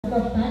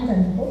couple of times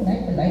and the whole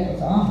night the light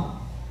was on.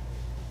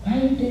 Why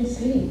didn't you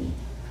sleep?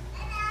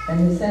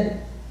 And he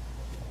said,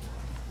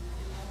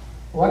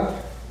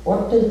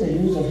 what is the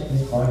use of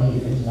this body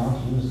if it is not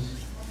used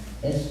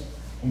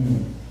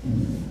in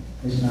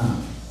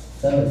Krishna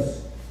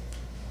service?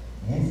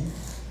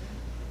 Yes?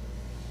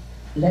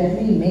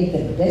 Let me make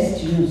the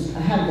best use. I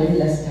have very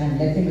less time.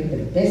 Let me make the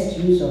best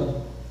use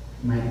of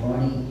my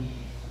body,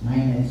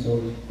 mind and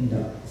soul in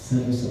the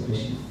service of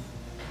Krishna.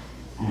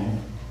 And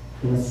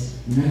he was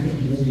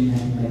doing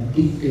nothing but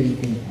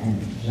dictating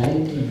and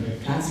writing the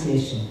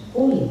translation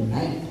whole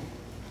night.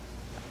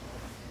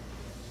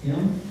 You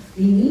know,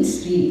 we need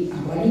sleep,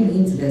 our body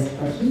needs rest,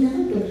 but he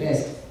never took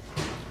rest.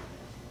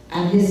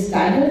 And his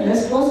standard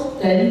rest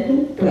was 10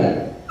 to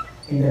 12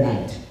 in the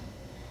night.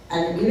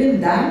 And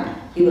even that,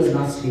 he was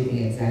not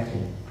sleeping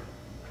exactly.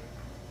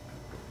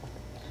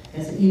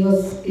 Yes,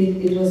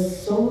 it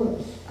was so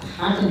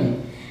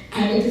heartening.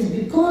 And it is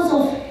because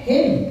of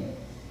him.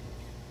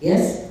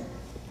 Yes?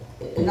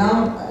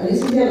 Now,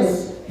 recently I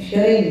was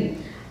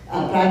hearing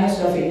Prime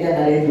Minister of India,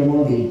 Narendra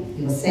Modi.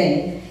 He was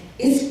saying,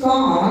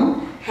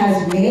 Iskcon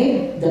has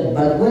made the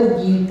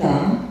Bhagavad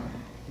Gita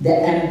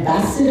the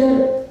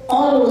ambassador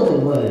all over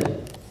the world.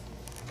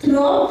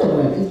 Throughout the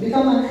world. It's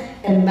become an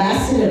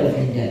ambassador of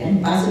India,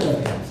 ambassador of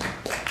India.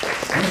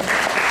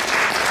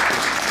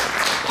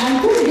 And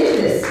who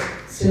did this?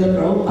 Srila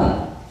Prabhupada.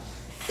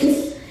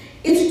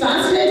 It's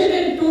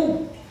translated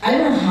into, I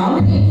don't know how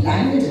many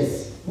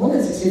languages, more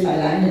than 65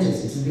 languages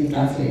it has been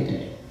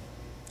translated.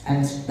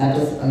 And that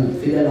was a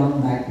figure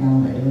long back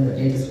now, I don't know the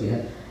latest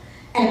figure.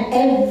 And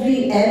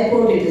every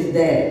airport it is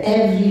there,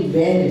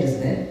 everywhere it is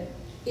there.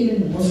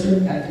 Even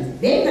Muslim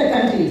countries, name the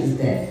country it is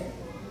there.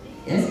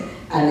 Yes?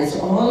 And it's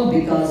all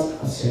because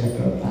of Srila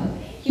Prabhupada.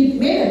 He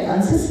made a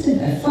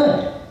consistent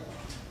effort.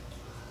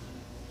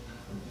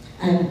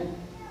 And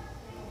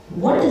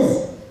what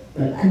is,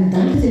 and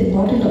that is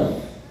important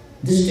of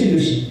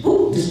distribution,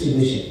 book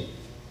distribution.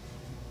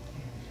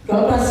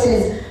 Prabhupada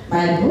says,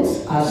 my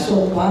books are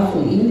so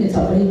powerful, even if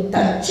somebody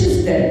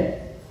touches them,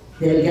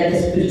 they will get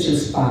a spiritual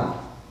spark.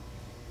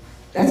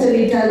 That's why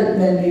we tell,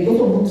 when we go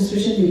for book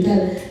distribution, we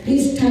tell,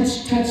 please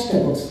touch the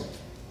books.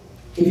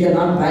 If you're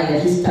not buying,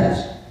 at least touch.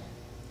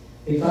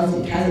 Because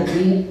it has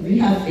we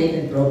have faith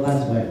in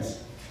Prabhupada's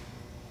words.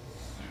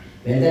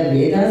 Whether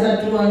Vedas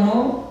are true or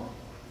no,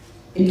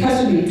 it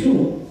has to be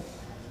true.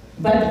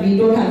 But I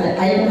don't have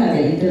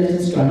the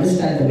intelligence to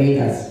understand the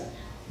Vedas.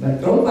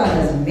 But Prabhupada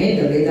has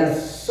made the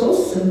Vedas so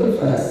simple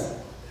for us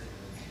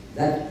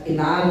that in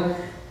our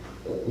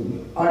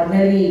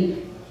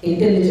ordinary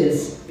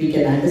intelligence we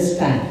can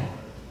understand.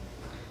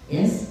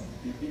 Yes?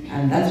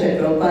 And that's why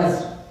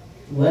Prabhupada's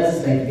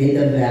words like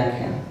Veda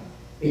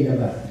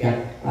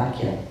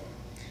Vakya.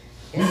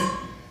 Yes?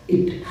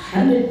 It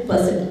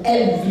 100%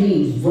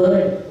 every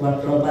word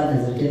what Prabhupada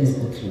has written is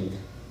the truth.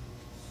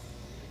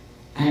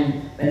 And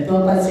when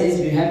Prabhupada says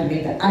we have to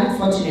make the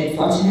unfortunate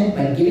fortunate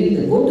by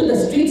go to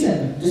the streets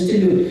and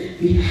distribute,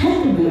 we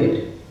have to do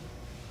it.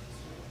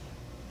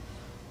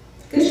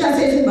 Krishna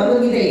says in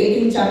Bhagavad Gita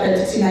 18th chapter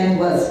 69th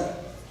verse,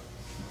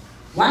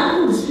 one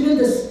who distributes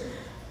this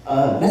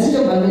message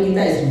of Bhagavad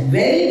Gita is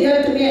very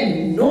dear to me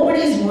and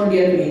nobody is more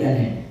dear to me than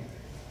him.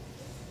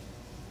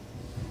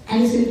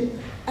 And he said,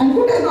 and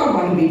who does not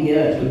want to be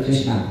dear to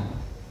Krishna?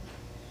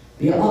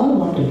 We all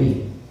want to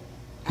be.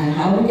 And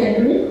how we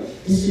can do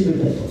it?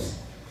 Distribute the books.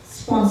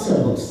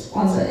 Sponsor books.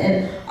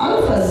 And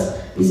all of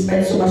us, we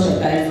spend so much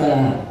of time for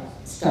our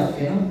stuff,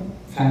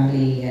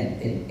 family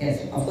and things.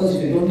 Yes, of course,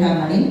 if you don't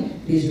have money,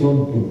 please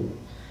don't do.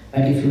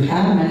 But if you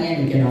have money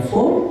and you can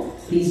afford,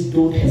 please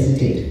don't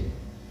hesitate.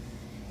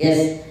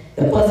 Yes,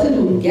 the person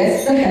who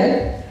gets the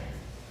help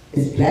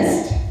is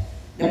blessed.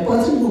 The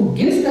person who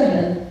gives the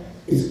help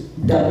is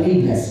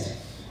doubly blessed.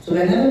 So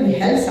whenever we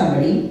help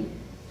somebody,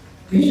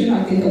 we should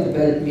not think of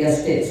we are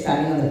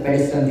standing on the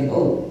pedestal and think,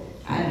 oh,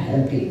 I am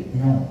helping.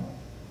 No.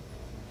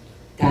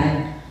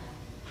 Thank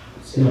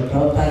Srila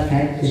Prabhupada,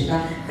 thank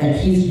Krishna that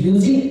he is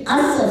using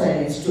us as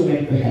an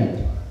instrument to help.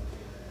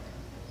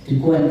 To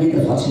go and give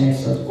the fortunate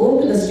souls.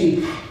 Go to the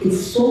street.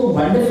 It's so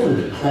wonderful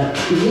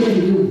that even if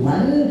you give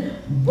one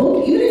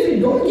book, even if you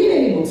don't give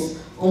any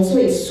books, also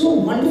it's so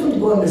wonderful to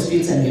go on the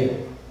streets and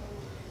give.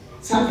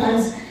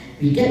 Sometimes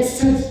we get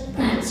such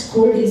bad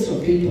scoldings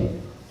from people.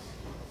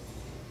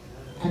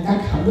 And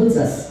that humbles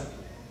us.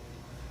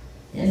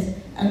 Yes?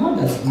 And what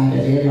does matter,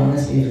 really,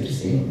 honestly, if you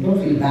say,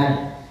 don't feel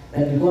bad.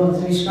 When we go on the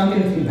street, not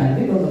going to feel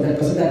bad. We don't know that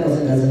person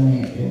doesn't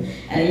know you.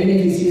 And even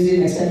if he sees you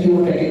next time, you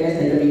won't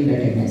recognize, neither will you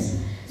recognize.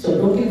 So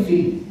don't you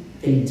feel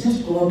things.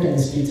 Just go out in the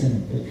streets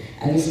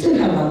and we still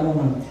have one more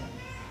month.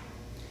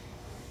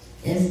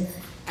 Yes?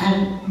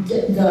 And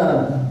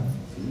the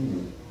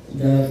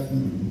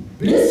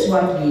bliss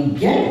what we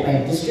get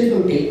by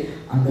distributing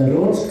on the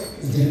roads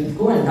is to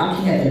go and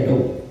knocking at the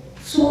door.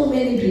 So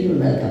many people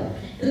welcome.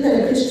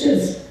 There are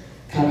Christians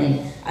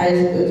coming.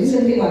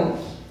 Recently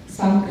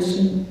some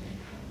Christian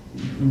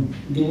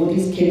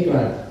devotees came to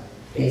our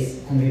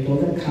place and we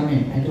told them come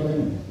in. I told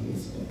them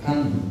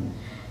come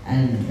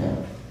and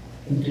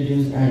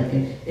introduced,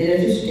 they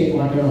refused to take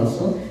water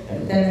also.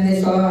 But then when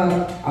they saw our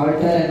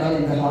altar and all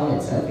in the hall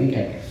itself, we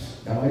kept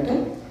the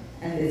altar,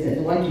 and they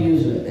said, what do you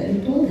use it? Then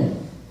we told them.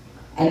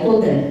 I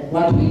told them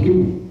what we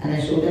do, and I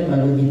showed them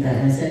Bhagavad Gita,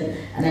 and I said,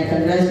 and I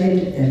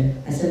congratulated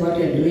them. I said, what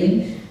you're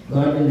doing,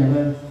 God will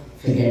never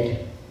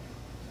forget.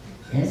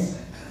 Yes?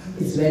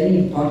 It's very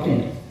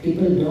important.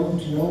 People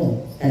don't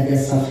know that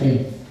they're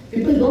suffering.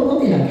 People don't know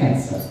they have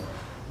cancer.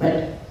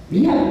 But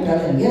we have to tell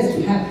them, yes,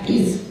 you have,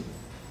 please,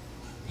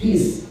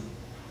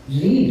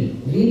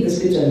 read the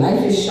scripture.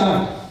 Life is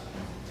short.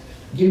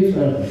 Give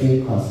for a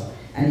great cause.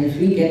 And if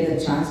we get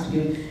the chance to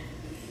give,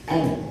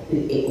 and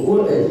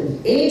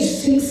age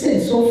sinks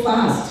in so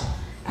fast,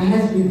 and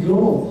as we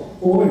grow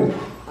old,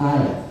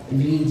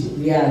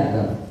 we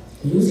are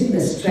losing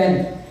the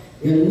strength,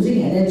 we are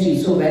losing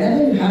energy. So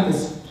whenever you have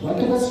this,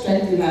 whatever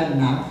strength you have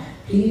now,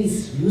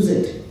 please use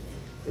it.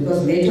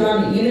 Because later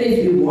on, even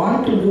if you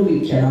want to do,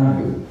 we cannot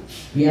do.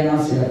 We are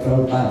not Srila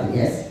Prabhupada,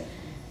 yes?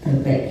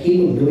 But he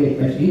will do it,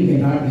 but we may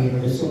not be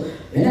able to. So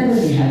whenever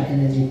we have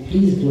energy,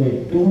 please do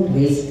it. Don't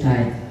waste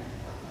time.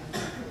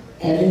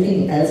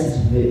 Everything else is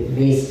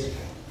waste.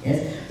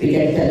 Yes, we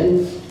can tell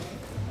you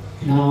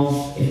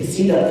now. If you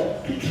see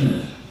the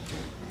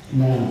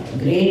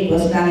great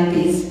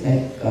personalities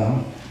like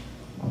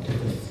what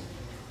is this?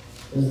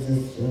 There's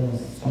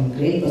this some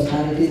great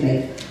personalities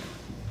like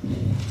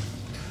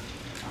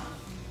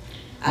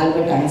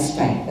Albert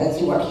Einstein. That's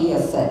what he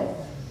has said.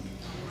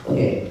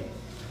 Okay,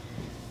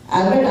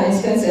 Albert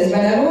Einstein says,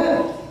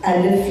 whenever I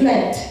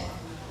reflect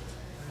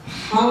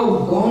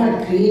how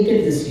God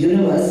created this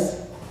universe,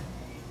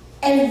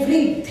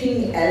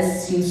 everything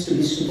else seems to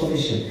be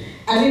superficial.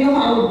 And you know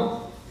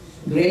how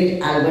great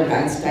Albert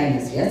Einstein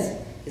is,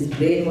 yes? His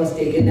brain was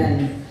taken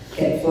and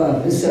kept for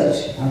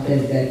research after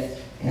his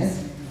death,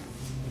 yes?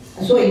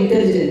 So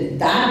intelligent,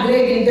 that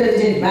great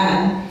intelligent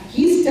man,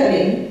 he's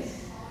telling,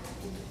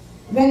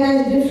 when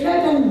I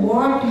reflect on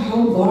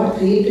how God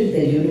created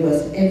the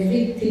universe,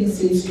 everything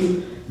seems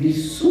to be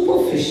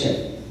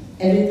superficial,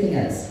 everything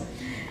else.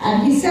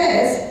 And he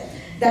says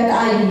that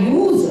I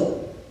use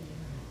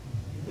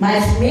my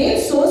main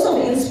source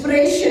of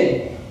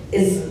inspiration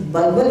is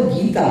Bhagavad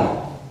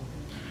Gita.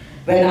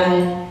 When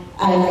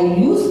I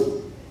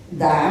use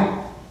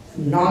that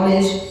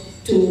knowledge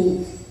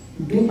to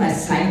do my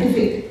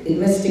scientific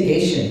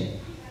investigation.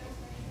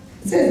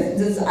 It says,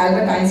 this is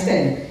Albert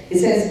Einstein, he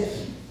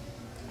says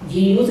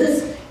he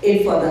uses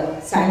it for the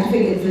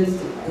scientific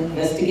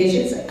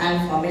investigations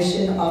and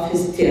formation of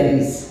his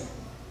theories.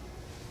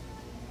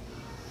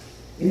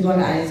 This is what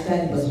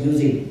Einstein was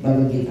using,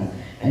 Bhagavad Gita.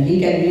 And he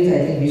can use,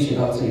 I think we should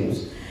also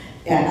use.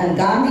 Yeah, and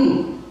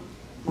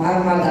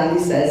Mahatma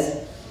Gandhi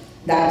says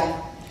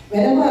that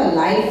whenever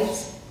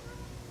life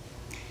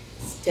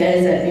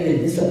stares at me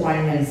with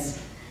disappointments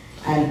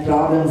and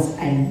problems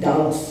and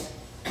doubts,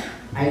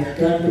 I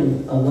turn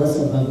to a verse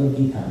of Bhagavad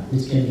Gita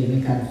which can give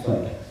me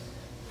comfort.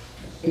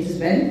 It is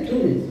very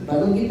true.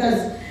 Bhagavad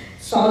Gita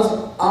solves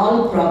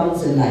all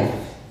problems in life,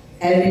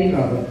 every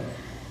problem.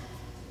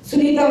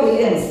 Sunita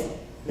Williams,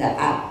 the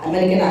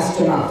American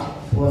astronaut,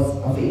 was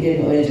of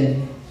Indian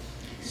origin.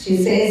 She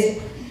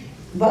says,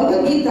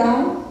 Bhagavad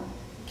Gita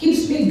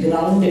keeps me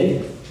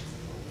grounded.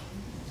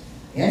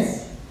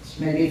 Yes,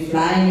 she may be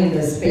flying in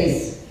the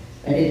space,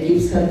 but it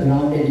keeps her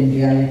grounded in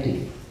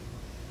reality.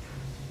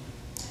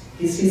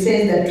 She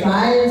says, the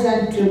trials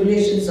and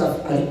tribulations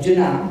of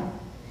Arjuna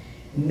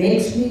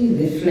makes me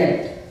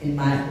reflect in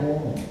my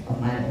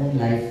own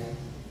life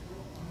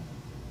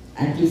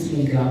and keeps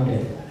me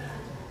grounded.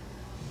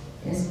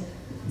 Yes.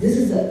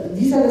 These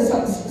are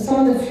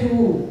some of the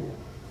few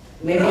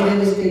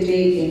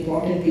materialistically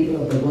important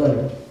people of the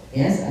world.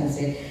 Yes, and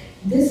say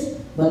this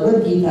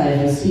Bhagavad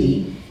Gita, you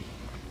see,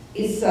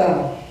 is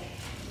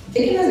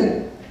taken as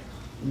a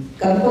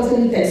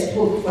compulsory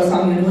textbook for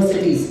some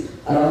universities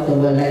around the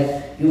world, like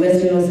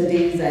US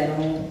universities. I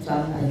know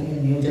some, I think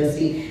in New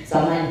Jersey,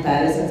 some are in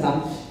Paris, and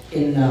some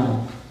in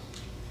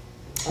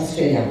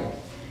Australia.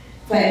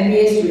 For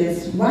MBA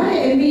students, why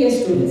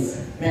MBA students?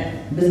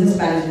 Business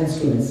management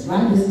students.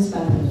 Why business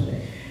management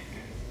students?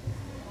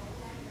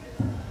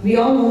 We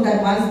all know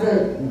that once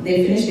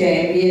they finish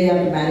their MBA, they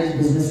have to manage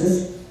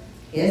businesses.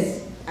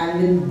 Yes?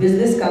 And with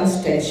business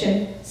comes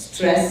tension,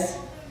 stress,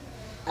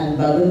 and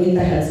Bhagavad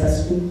Gita helps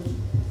us to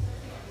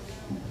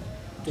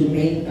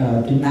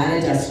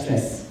manage our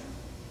stress.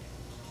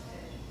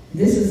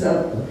 This is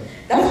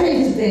that's why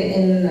it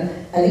is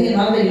I think in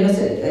one of the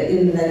universities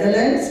in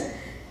Netherlands,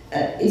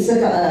 it's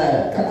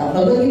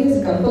Bhagavad Gita is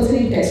a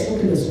compulsory textbook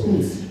in the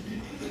schools.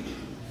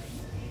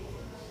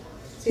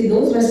 See,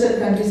 those Western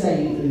countries are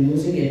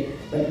using it,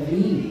 but I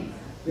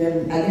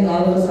think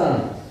all of us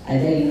are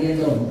either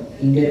Indians or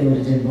Indian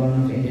origin,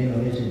 born of Indian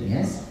origin,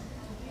 yes?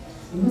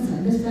 You must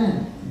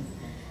understand.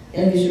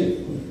 And we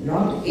should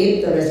not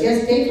ape the West.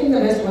 Yes, take from the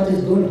West what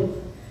is good,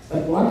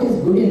 but what is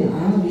good in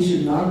us, we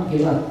should not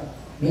give up.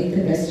 Make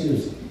the best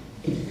use.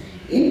 It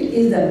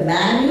is the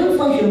manual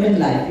for human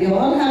life. We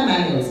all have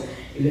manuals.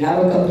 If you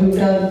have a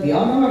computer, we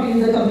all know how to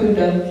use a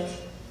computer.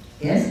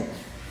 Yes?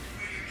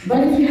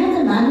 But if you have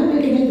the manual,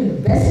 you can make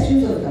the best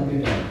use of the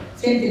computer.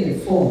 Same thing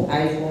with phone,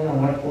 iPhone or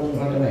what phone,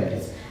 whatever it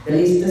is. The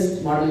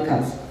latest model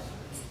comes.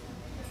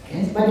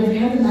 Yes? But if you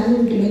have the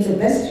manual, you can make the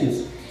best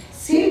use.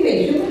 Same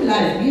way, human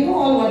life, we know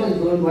all what is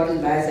good, what is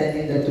bad,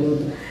 saying the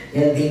truth,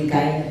 yes, being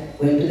kind,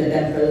 going to the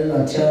temple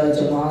or church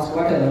or mosque,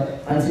 whatever,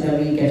 once in a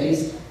week at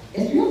least.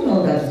 Yes, we all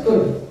know that is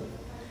good.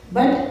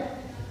 But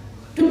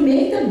to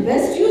make the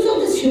best use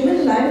of this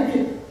human life,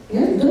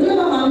 yes,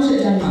 Durlabha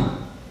Manusha Janma.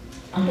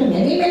 After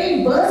many,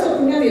 many births of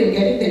Punya, we are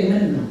getting the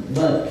human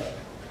birth.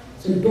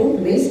 So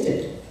don't waste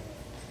it.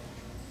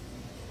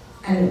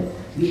 And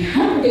we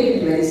have to take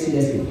it very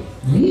seriously.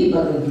 Read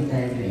Bhagavad Gita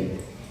every day.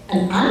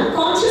 And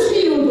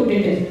unconsciously you will put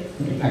it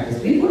into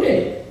practice. We put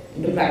it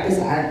into practice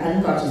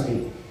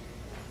unconsciously.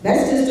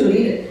 Best is to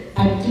read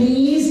at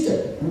least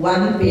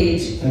one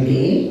page a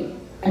day,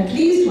 at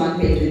least one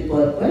page with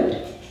purport,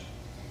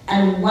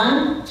 and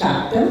one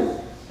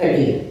chapter a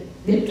day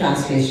with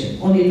translation,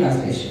 only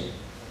translation.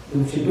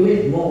 You should do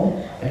it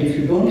more, but if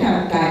you don't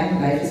have time,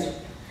 life is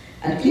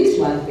at least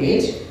one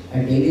page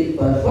a day with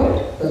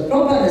purport. Because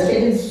Prabhupada has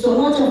taken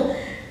so much of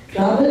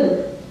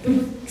trouble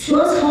to show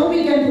us how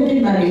we can put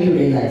in our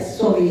day-to-day lives.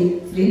 So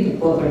we read the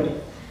purport.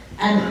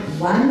 And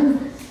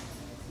one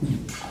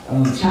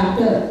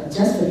chapter,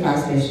 just the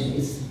translation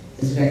is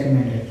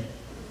recommended.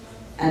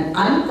 And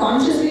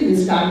unconsciously we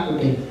start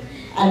putting.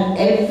 And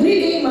every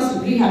day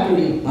we have to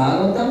read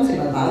Bhagavatam,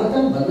 Srimad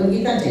Bhagavatam, Bhagavad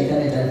Gita,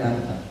 Chaitanya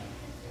Charitamrita.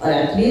 Or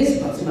at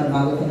least Srimad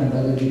Bhagavatam and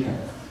Bhagavad Gita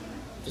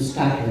to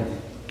start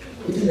with.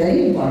 It is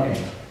very important.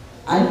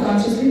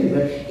 Unconsciously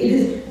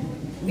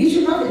we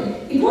should not,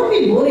 it won't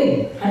be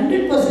boring,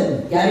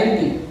 100%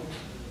 guarantee.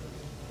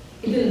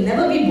 It will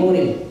never be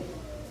boring.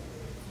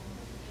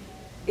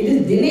 It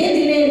is Dine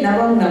Dine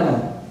Navam Navam.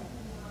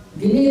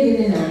 Dine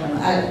Dine Navam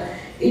Navam.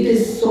 It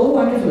is so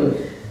wonderful.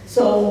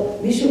 So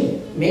we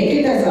should make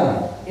it as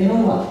a,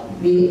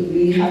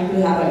 we have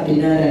to have a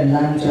dinner and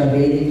lunch or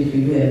bathing which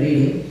we do every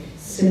day.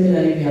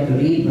 Similarly, we have to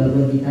read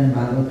Bhagavad Gita and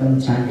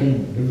Bhagavatam,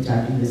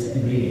 chanting this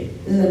every day.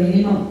 This is the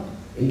minimum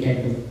we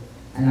can do.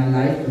 And our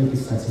life will be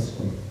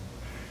successful.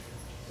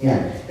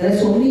 Yeah, there are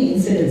so many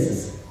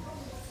incidences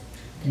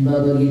in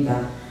Bhagavad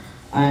Gita,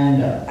 and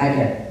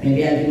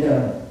maybe I'll give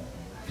the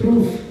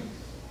proof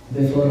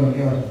before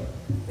only,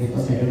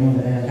 because I don't know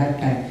whether I have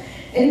time.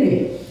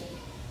 Anyway,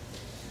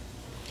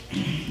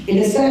 it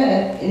is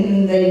said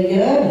in the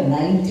year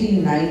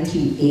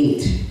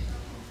 1998,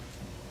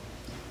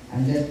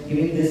 I'm just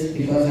giving this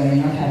because I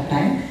may not have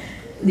time.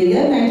 In the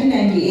year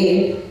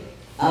 1998,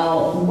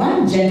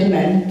 one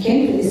gentleman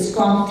came to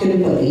Iskcon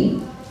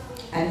Tirupati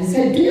and he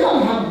said, "Do you all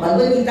have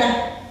Bhagavad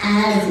Gita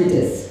as it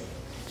is?"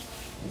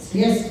 I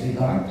said, "Yes, we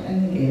got,"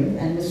 and we gave,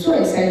 and was so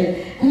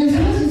excited. And as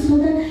soon as he saw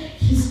that,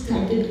 he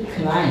started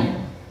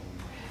crying.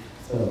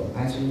 So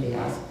actually they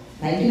asked,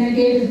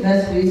 1998 is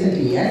just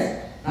recently, yes?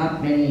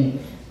 Not many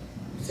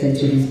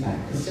centuries back,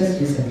 it's just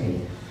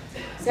recently.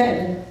 He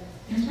said,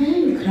 "Yes, why are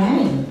you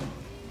crying?"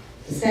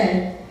 He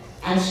said,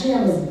 "Actually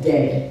I was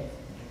dead.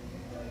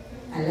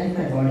 I left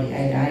my body,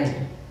 I died.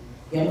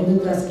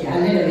 Yamadutas came, I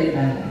led a very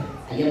bad life.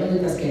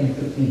 Yamadutas came and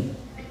took me.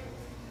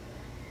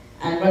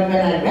 But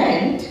when I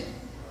went,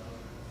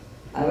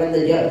 when the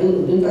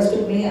Dutas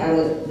took me, I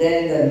was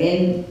there in the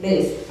main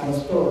place. I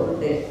was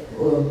told that,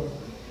 oh,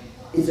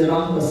 it's the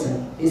wrong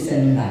person, please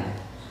send me back."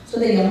 So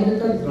the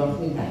Yamadutas brought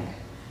me back.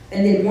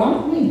 When they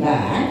brought me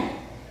back,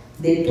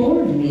 they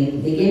told me,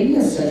 they gave me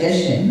a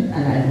suggestion,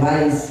 an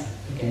advice,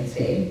 you can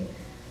say,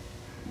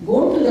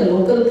 go to the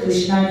local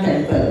Krishna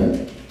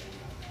temple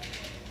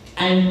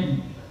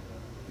and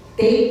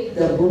take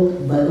the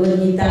book Bhagavad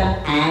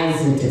Gita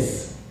as it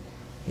is.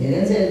 He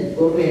didn't say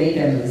go to any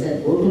temple, he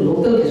said go to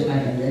local Krishna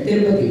temple,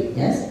 Tirupati,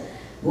 yes.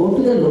 Go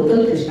to the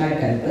local Krishna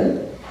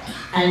temple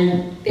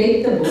and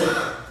take the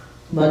book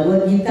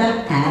Bhagavad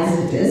Gita as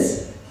it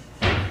is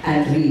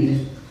and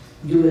read.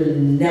 You will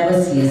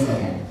never see us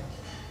again.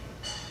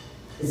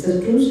 It's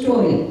a true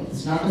story,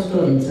 it's not a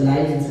story, it's a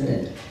live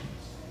incident.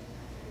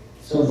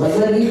 So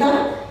Bhagavad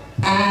Gita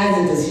as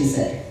it is, he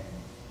said.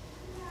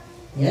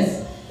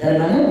 Yes,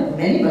 there are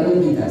many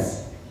Bhagavad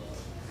Gitas.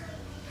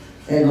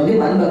 There is only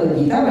one Bhagavad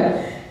Gita,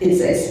 but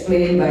it's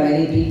explained by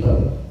many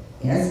people.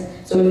 Yes,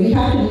 so we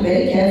have to be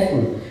very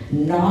careful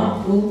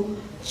not to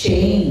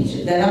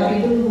change. There are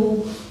people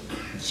who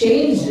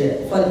change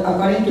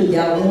according to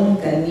their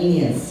own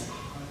convenience,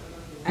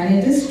 and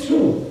it is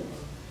true.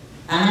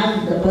 I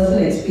have the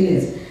personal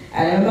experience.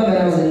 I remember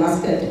when I was in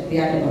Muscat, we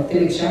had a Bhakti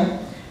Riksha.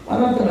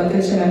 One of the Bhakti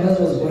Riksha members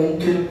was going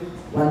to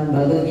one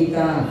Bhagavad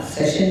Gita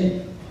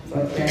session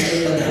for 10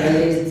 days or 12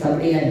 days.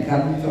 Somebody had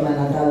come from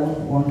another, I won't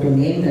want to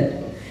name that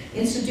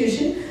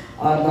institution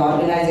or the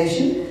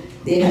organization.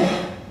 They had,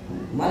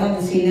 one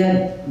of the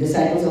senior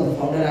disciples of the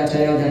founder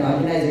Acharya of that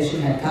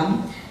organization had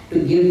come to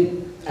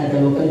give at the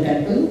local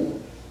temple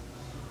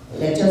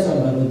lectures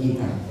on Bhagavad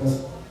Gita. It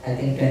was, I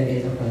think, 10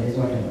 days or 12 days,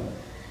 whatever.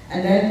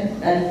 And then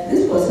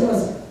this person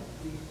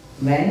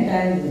went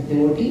and was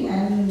devotee,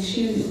 and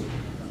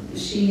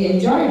she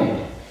enjoyed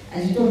it.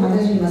 And she told,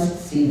 "Mataji, you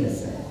must see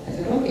this." I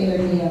said, "Okay, let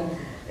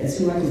Let's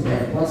see what is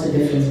there. What's the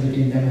difference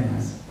between them and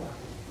us?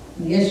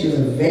 Yes, she was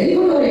a very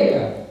good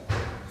orator,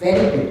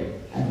 very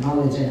good at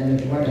knowledge and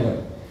everything,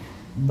 whatever.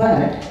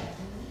 But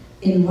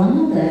in one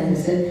of them,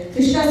 he said,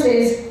 Krishna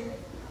says,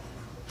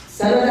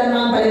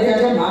 Sarvadharman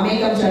parityaja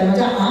mamekam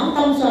charmaja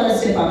amtam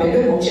swarasya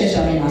papetu moksha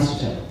shami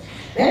masucha.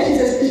 Where she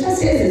says, Krishna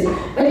says this,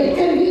 but it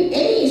can be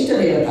any Ishta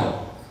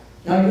Devata.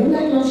 Now you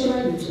like Lord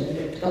Shiva, you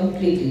surrender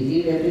completely,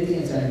 leave everything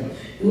and surrender.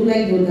 You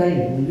like Durga,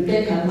 you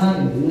take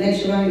Hanuman, you like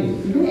Shiva,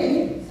 you do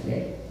anything.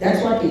 Okay?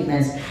 That's what it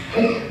means.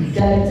 But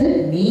does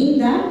it mean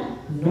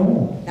that?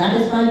 No.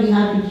 That is why we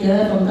have to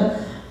hear from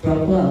the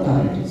proper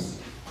authorities.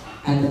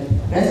 And the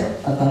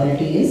best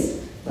authority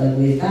is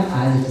Bhagavad Gita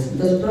as it is.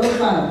 Because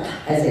Prabhupada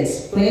has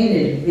explained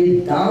it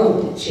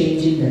without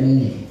changing the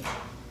meaning.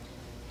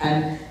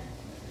 And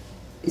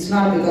it's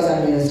not because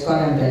I'm in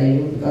Iskcon I'm telling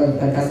you, because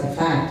that's a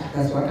fact.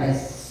 That's what I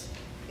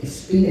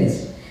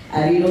experienced.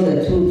 And we know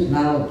the truth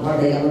now, what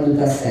the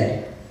Yamaduta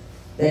said.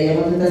 The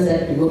Yamaduta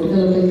said to go to the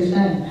local Krishna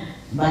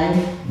and buy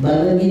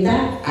Bhagavad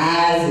Gita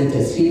as it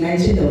is. He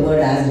mentioned the word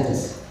as it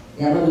is.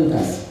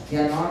 Yamadutas. They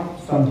are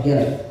not from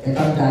here. They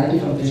come directly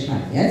from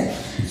Krishna.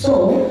 Yes?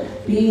 So,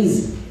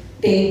 please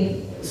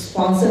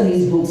sponsor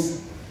these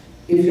books.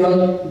 If you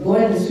all go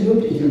and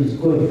distribute, it will be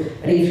good.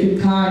 But if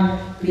you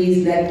can't,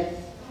 please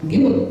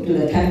give it to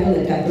the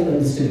temple will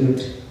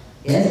distribute.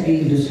 Yes, we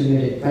will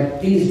distribute it. But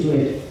please do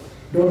it.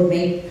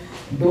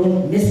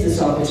 Don't miss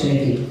this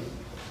opportunity.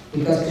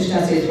 Because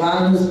Krishna says,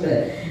 one who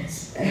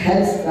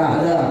helps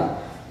the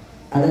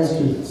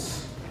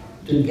others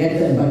to get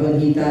the Bhagavad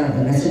Gita,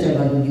 the message of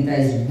Bhagavad Gita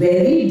is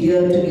very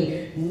dear to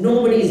me.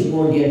 Nobody is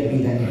more dear to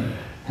me than him.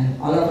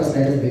 And all of us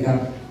let us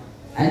become.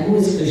 And who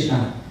is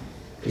Krishna?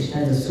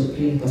 Krishna is the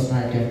Supreme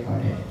Personality of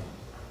Godhead.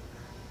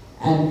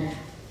 And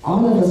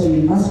all of us,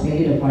 we must make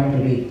it a point to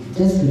read.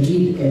 Just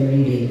read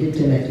every day,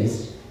 little at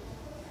least.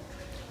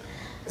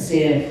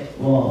 Say,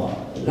 Lord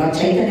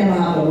Chaitanya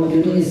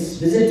Mahaprabhu, during his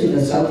visit to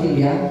the South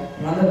India,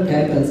 one of the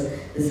temples,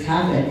 this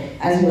happened.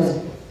 As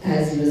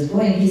he was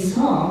going, he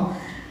saw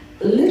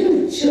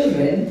little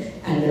children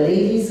and the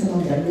ladies, some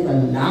of them, they were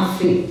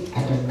laughing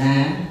at a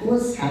man who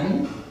was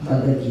having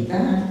Bhagavad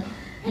Gita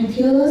and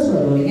tears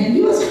were rolling and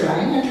he was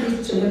crying and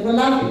these children were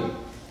laughing.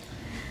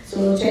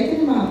 So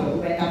Chaitanya Mahaprabhu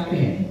went up to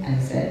him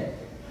and said,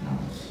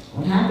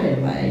 what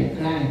happened? Why are you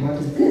crying? What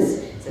is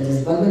this? He said,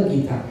 it's Bhagavad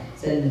Gita. He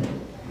said,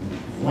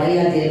 why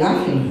are they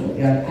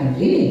laughing? I'm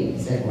reading.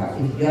 He said, what?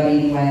 If you are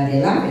reading, why are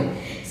they laughing?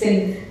 He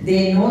said,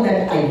 they know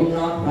that I do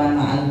not run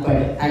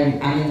unpad.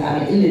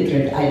 I'm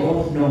illiterate. I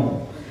don't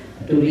know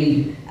to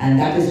read, and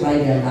that is why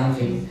they are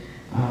laughing.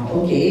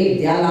 Okay,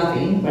 they are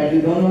laughing, but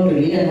you don't know to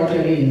read, and what are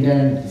you reading?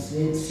 They're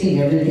seeing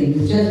everything.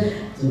 You just,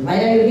 so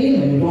why are you reading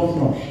when you don't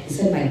know? He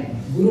said, my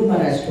Guru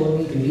Maharaj told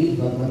me to read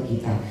Bhagavad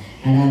Gita,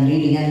 and I'm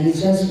reading, and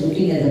he's just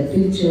looking at the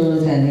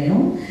pictures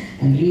and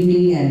and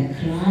reading and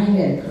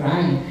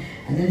crying.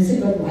 And then he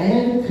said, but why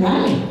are you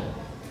crying?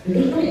 You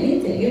don't know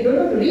anything, you don't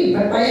know to read,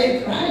 but why are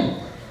you crying?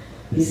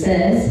 He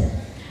says,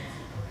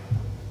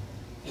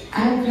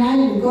 I'm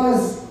crying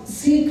because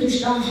see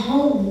Krishna,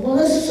 how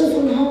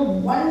merciful, how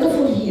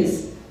wonderful he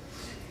is.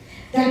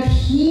 That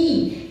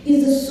he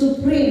is the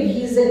supreme,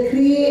 he is the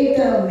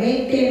creator,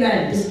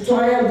 maintainer,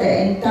 destroyer of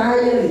the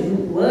entire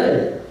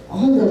world.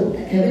 All the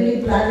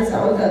heavenly planets,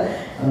 all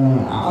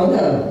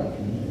the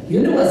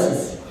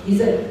universes.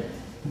 He's a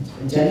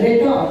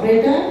generator,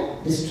 operator,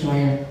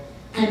 destroyer.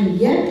 And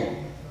yet,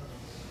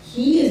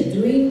 he is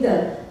doing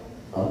the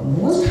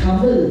most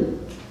humble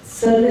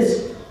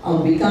service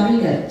of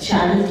becoming a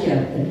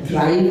charioteer, a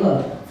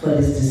driver for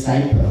his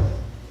disciple.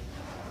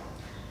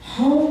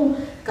 How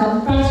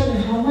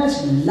compassionate, how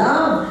much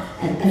love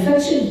and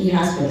affection he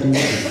has for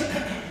devotees.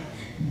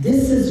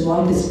 This is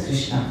what is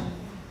Krishna.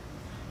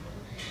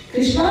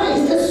 Krishna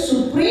is the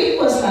supreme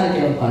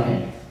personality of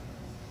Godhead.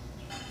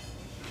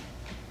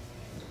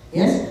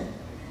 Yes?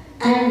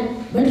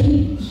 But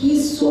he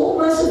is so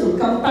merciful,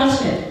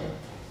 compassionate.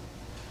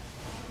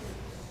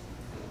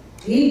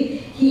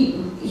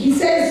 He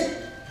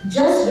says,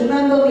 just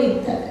remember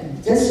me,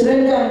 just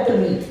surrender unto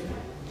me.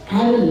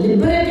 I will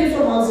liberate you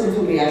from all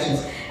sinful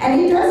reactions.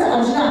 And he tells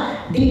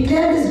Arjuna,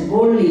 declare this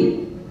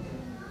boldly.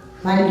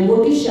 My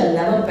devotee shall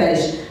never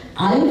perish.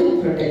 I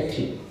will protect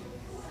you.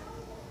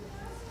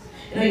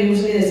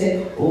 Usually they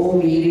say, oh,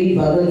 we read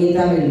Bhagavad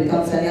Gita, we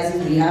become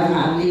sannyasis, we have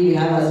family, we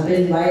have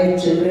husband,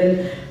 wife,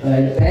 children,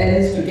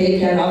 parents to take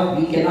care of.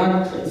 We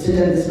cannot sit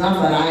and this is not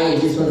for our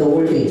age, it's for the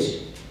old age.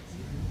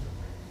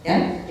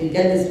 Yeah? We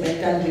get this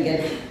mental,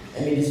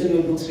 we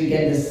distribute books, we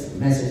get these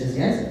messages,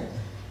 yes?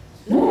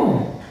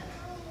 No.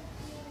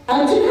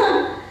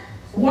 Arjuna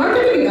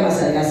wanted to become a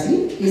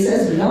sannyasi. He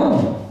says,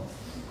 no.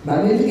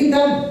 Bhagavad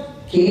Gita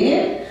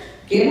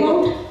came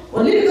out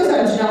only because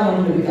Arjuna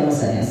wanted to become a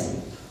sannyasi.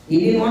 He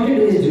didn't want to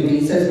do his duty.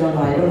 He says, no,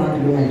 I don't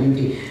want to do my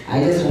duty.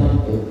 I just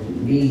want to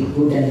be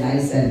good and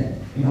nice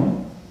and,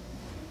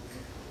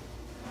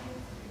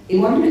 He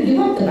wanted to give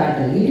up the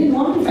battle. He didn't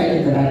want to fight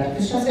in the battle.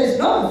 Krishna says,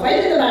 no,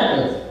 fight in the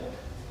battle.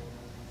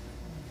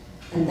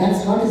 And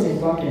that's what is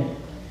important.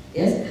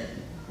 Yes?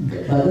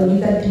 Bhagavad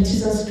Gita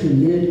teaches us to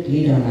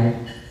lead our life.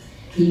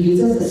 He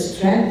gives us the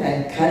strength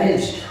and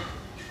courage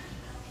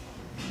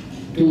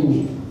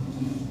to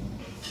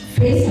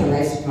face our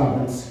life's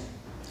problems.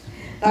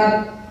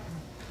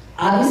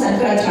 Adi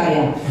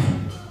Sankaracharya,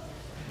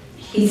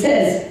 he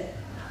says,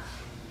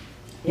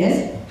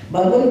 yes,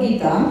 Bhagavad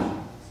Gita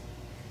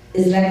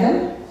is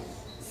like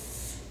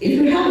if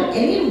you have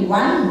any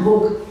one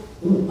book,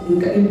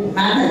 man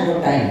has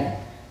no time,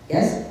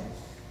 yes?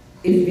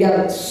 If we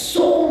are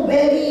so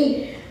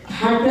very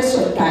hard pressed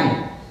of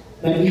time,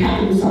 but we have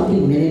to do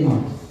something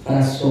minimum for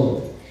our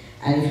soul.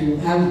 And if you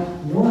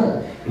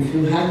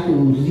have to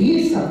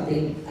read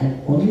something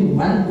and only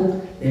one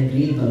book, then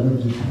read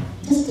Bhagavad Gita.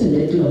 Just a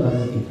little of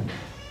Bhagavad Gita.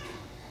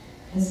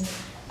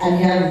 Yes? And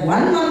you have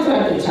one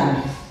mantra to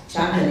chant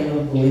the name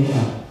of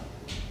Govinda.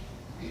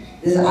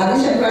 This is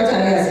Adi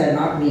Shankaracharya said,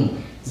 not me.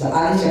 This is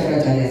Adi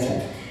Shankaracharya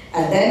said.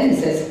 And then he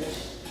says,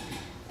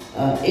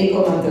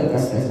 Eko mantra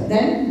tasya.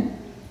 Then,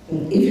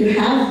 if you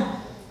have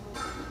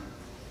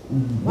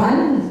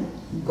one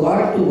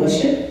God to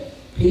worship,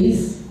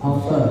 please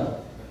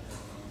offer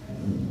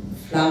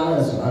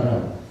flowers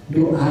or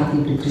do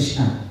arati to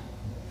Krishna.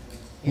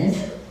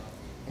 Yes?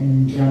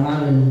 And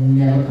Rama will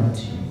never come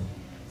to you.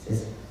 It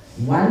says,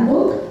 one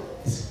book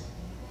is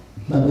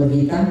Bhagavad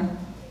Gita,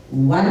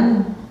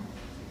 one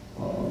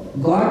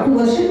God to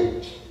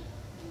worship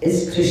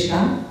is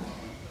Krishna,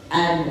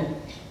 and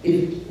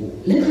if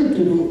little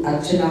to do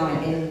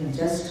archana in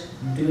just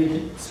do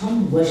it,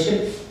 some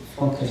worship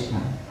for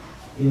Krishna.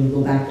 You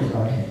will go back to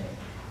Godhead.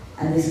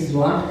 And this is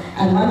what?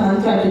 And one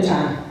mantra to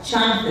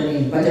chant the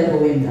name, Bhaja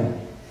Govinda.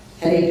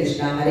 Hare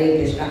Krishna,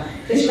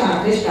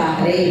 Krishna Krishna,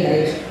 Hare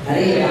Hare,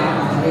 Hare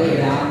Rama,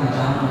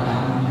 Rama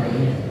Rama, Hare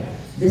Hare.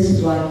 This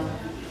is what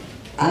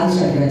Adi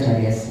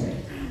Shankaracharya said.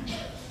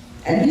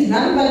 And he's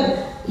none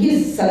but,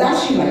 he's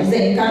Sadashiva, he's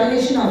the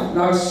incarnation of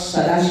Lord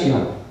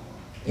Sadashiva.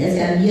 Yes,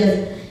 and he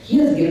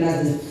has given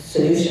us this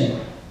solution.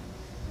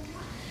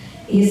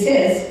 He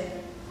says,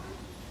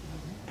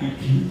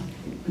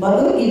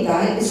 Bhagavad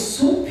Gita is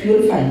so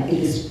purifying.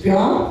 It is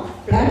pure,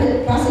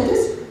 plus it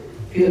is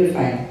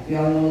purifying. We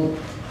all know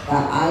the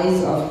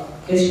eyes of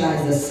Krishna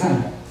is the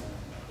sun.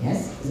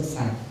 Yes, is the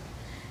sun.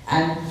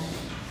 And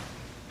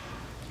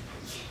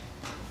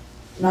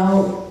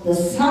now the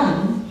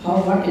sun,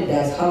 what it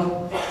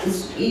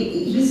does,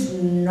 he's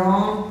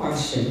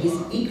non-partial. He's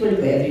equal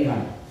to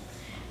everyone.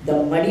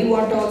 The muddy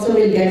water also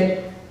will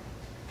get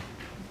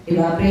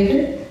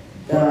evaporated.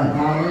 The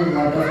normal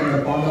water from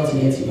the pond also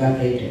gets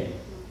evaporated.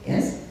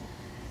 Yes?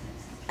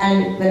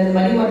 And when the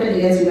muddy water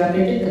gets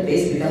evaporated, the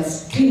place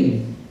becomes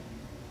clean.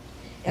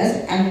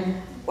 Yes?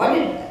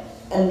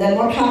 And then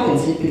what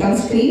happens? It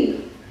becomes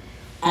clean,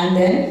 and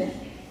then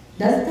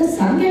does the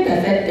sun get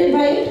affected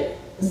by it?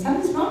 The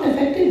sun is not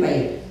affected by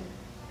it.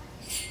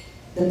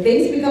 The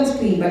place becomes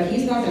clean, but he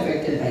is not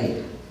affected by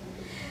it.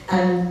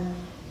 And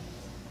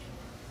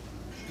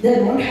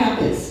then what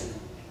happens?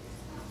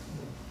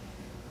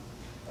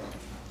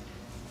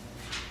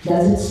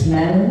 Does it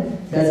smell?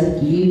 Does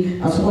it leave?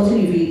 Now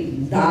supposing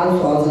if dal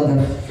falls on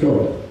the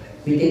floor,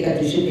 we take a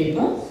tissue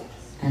paper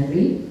and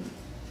we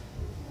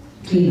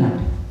clean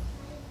up.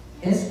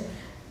 Yes?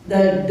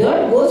 The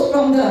dirt goes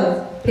from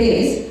the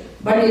place,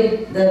 but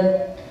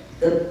the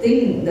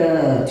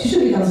tissue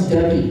becomes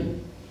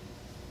dirty.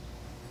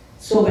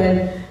 So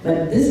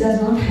but this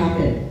does not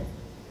happen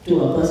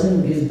to a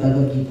person who gives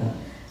Bhagavad Gita.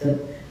 The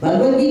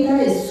Bhagavad Gita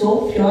is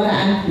so pure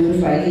and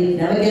purified, it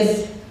never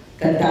gets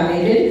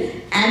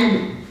contaminated,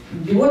 and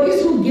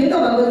devotees who give the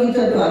Bhagavad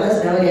Gita to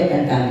others never get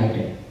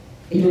contaminated.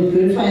 It will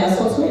purify us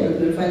also, it will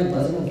purify the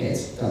person who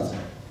gets it also.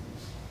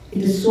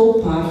 It is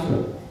so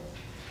powerful.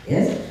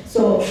 Yes?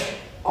 So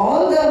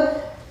all the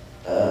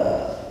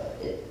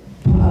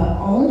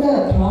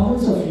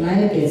problems of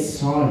life get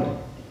solved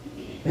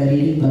by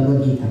reading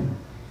Bhagavad Gita.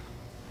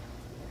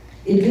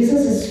 It gives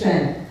us a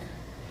strength.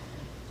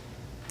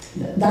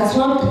 That's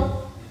what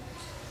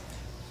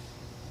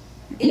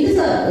it is.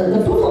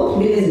 The proof of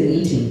pudding is in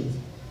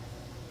eating.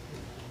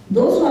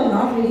 Those who are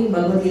not reading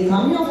Bhagavad Gita,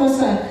 how many of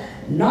us are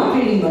not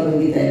reading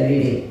Bhagavad Gita every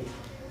day?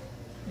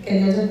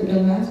 Can you just put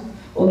on that?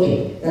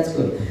 Okay, that's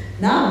good.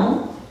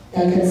 Now,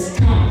 I can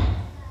start.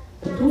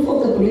 The proof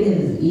of the pudding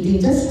is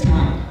eating, just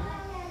start.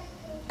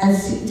 And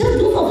see, just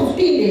do for 15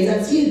 days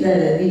and see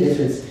the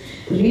difference.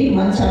 Read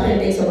one chapter, it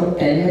takes about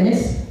 10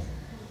 minutes.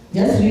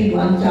 Just read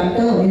one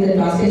chapter with the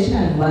translation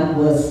and one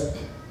verse.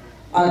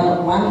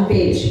 Or one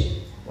page.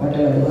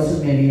 Whatever, the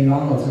verses may be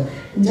long also.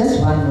 Just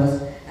one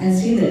verse and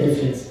see the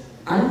difference.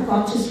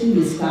 Unconsciously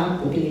we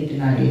start putting it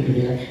in our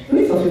day-to-day life. Do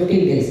it for 15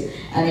 days.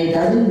 And it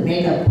doesn't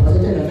make a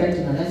positive effect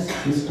in our lives,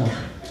 we stop.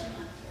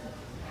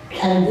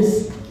 And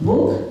this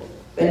book,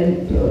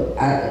 when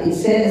it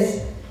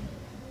says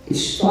it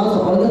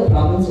solves all the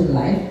problems in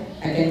life,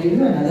 I can give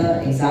you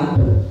another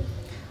example.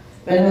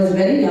 When I was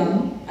very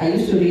young, I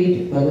used to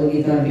read Bhagavad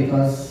Gita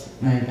because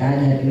my dad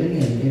had given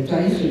me a gift, so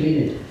I used to read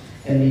it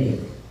every day.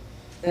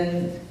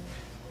 Then,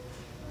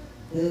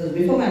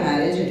 before my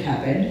marriage it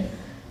happened,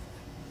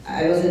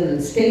 I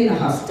was staying in a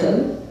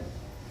hostel.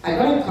 I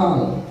got a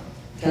call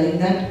telling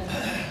that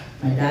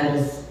my dad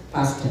was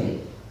passed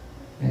away.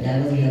 My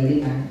dad was a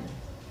healthy man.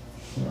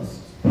 He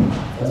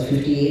was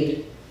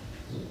 58,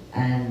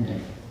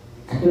 and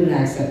I couldn't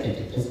accept it.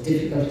 It was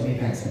difficult for me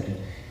to accept it.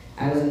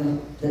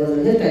 There was a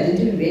lift. I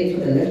didn't even wait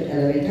for the lift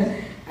elevator.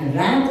 I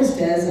ran up the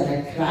stairs and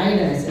I cried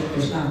and I said,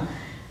 Krishna,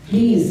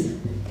 please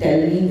tell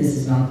me this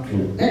is not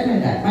true. That's my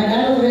dad. My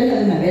dad was very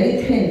healthy,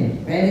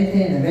 very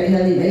thin, and very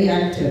healthy, very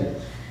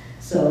active.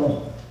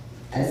 So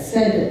I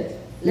said,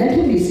 let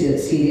him be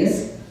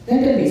serious,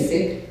 let him be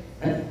sick,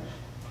 but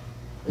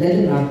let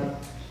him not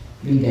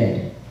be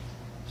dead.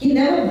 He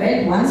never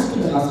went once to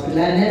the hospital.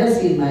 I never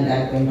seen my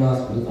dad going to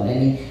hospital for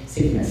any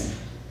sickness.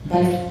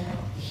 But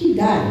he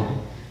died.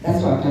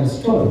 That's what I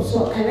was told.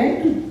 So I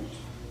went to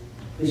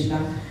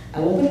Krishna. I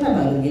opened my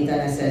Bhagavad Gita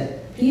and I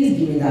said, please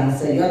give me the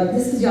answer.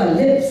 This is your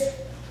lips.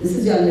 This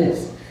is your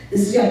lips.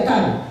 This is your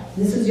tongue.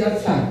 This is your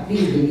tongue.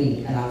 Please give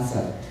me an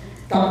answer.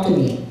 Talk to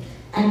me.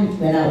 And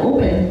when I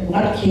opened,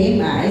 what came,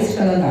 my eyes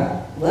fell on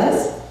that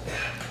was,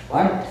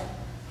 what?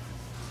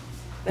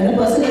 When a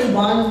person is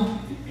born,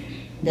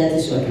 death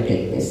is sure to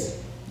take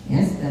place.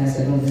 Yes? Then I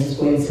said, no, this is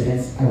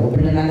coincidence. I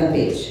opened another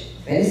page.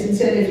 Very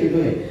sincerely if you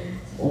do it.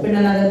 Open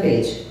another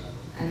page.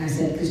 And I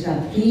said,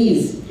 Krishna,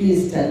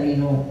 please tell me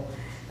no.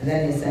 And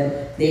then he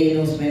said, the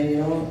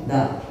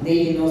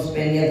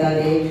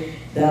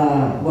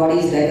body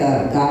is like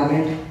a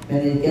garment.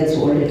 When it gets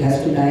old, it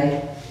has to die.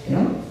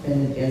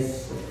 When it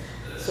gets.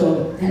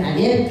 So then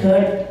again,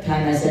 third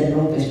time I said,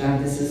 no, Krishna,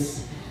 this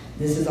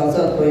is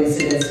also a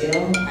coincidence.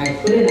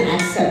 I couldn't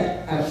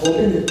accept. I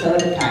opened the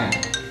third time,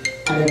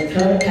 and the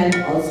third time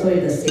also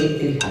the same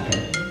thing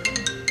happened.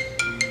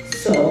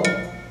 So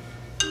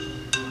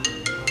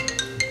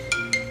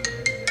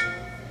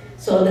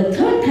the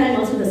third time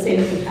also the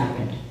same thing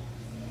happened.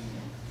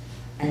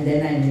 And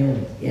then I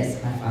knew,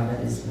 yes, my father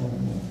is no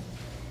more.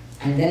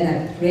 And then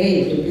I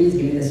prayed to please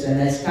give me the strength.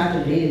 I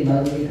started reading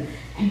Bhagavad Gita,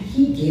 and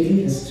he gave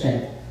me the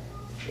strength.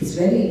 It's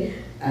very,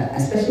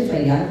 especially for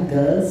young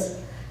girls,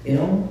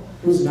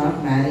 who's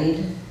not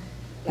married,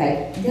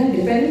 like they are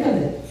dependent on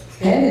the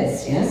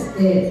parents, yes?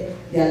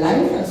 Their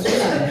life and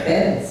soul are the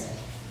parents.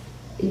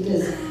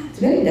 It's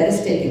very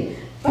devastating.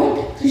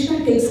 But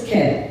Krishna takes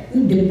care.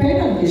 You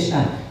depend on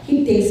Krishna.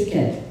 He takes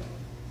care.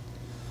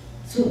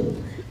 So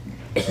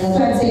that's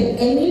why I'm saying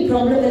any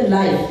problem in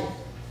life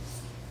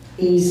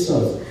is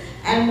solved.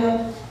 And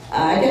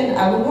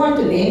I would want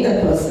to name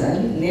the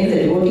person, name the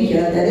devotee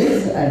here.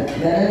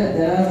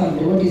 There are some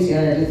devotees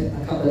here, there is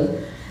a couple.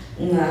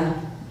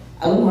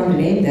 I would want to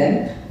name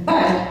them.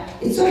 But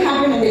it so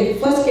happened when they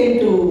first came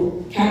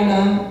to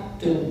Canada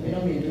to,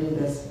 we do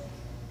this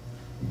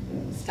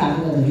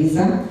starting of the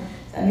visa.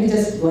 And we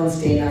just go and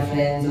stay in our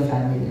friends or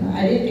family.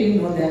 I didn't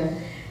even know them.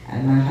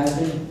 And my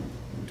husband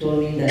told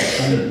me that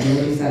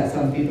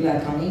some people are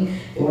coming,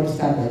 they want to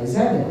start the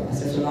visa. I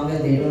said, so long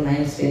as they don't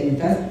mind staying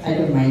with us, I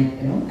don't mind,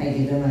 I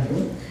give them a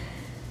room.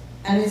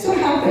 And it so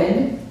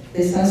happened,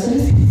 this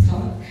person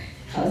saw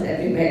house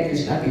everywhere,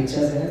 Krishna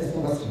pictures, this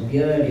was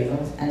weird,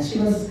 and she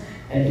was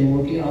a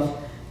devotee of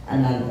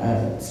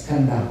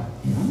Skanda,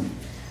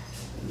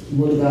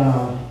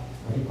 Murga,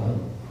 what do you call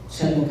it,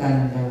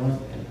 Shanmukananda,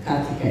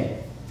 Kartikeya,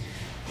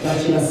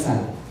 Shiva's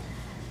son.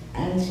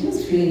 And she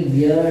was feeling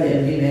weird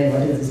everywhere.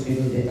 What is this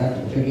people? They thought,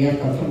 okay, we have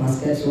come from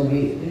Muscat, so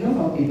we,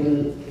 how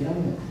people,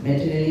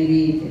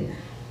 materially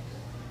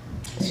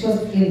she was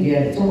feeling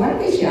weird. So one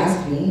day she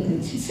asked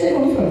me, she said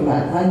only for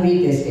 1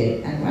 week they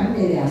stayed. And one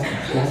day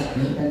she asked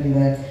me, when we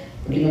were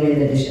putting away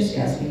the dishes, she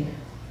asked me,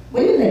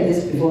 were you like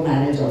this before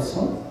marriage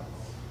also?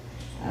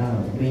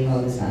 Doing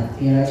all this arti.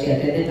 She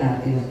attended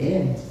arti one day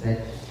and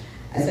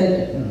I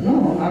said,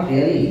 no, not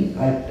really.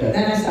 But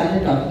then I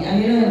started talking.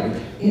 And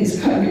in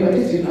Iskcon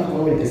devotees, you know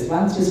how it is.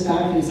 Once you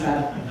start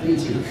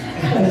preaching.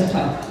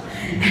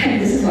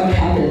 And this is what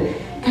happened.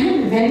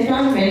 And went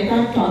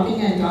on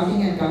talking and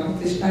talking.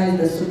 Krishna is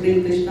the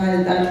supreme, Krishna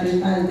is that,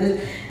 Krishna is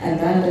this, and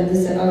that, and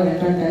this, and all.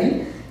 Went on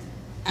telling.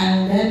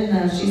 And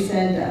then she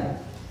said,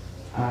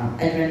 I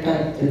went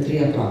on till 3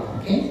 o'clock,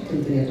 okay?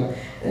 Till 3 o'clock.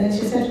 And then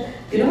she said,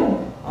 I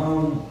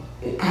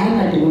am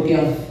a devotee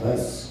of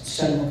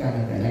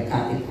Shanmukananda, like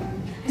Kartika.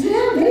 I said,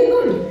 yeah, very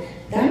good.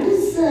 That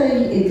is,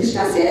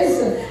 Krishna says,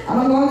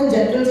 among all the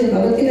generals in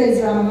Bhagavad Gita, is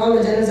among all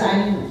the generals, I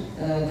am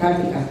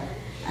Kartika.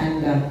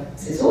 And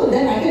says, oh,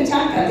 then I can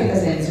chant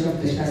Kartika's name instead of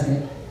Krishna's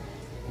name.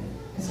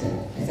 I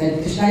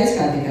said, Krishna is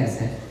Kartika, I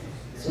said.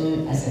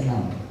 So I said,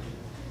 no.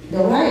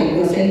 No, why?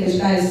 You are saying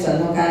Krishna is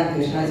Shanmukan,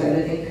 Krishna is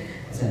everything.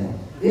 I said, no.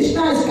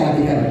 Krishna is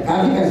Kartika, but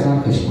Kartika is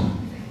not Krishna.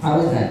 How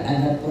is that?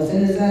 And that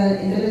person is an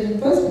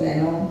intelligent person, I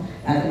know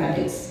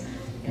mathematics,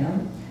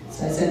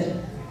 So I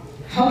said,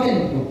 how can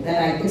it look? Then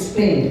I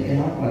explained,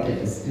 what it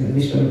is,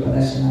 Vishwarupa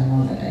Darshana and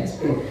all that I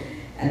explained.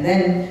 And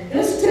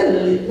then, still,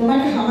 no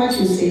matter how much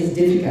you say, it's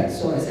difficult.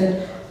 So I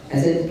said,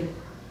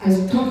 I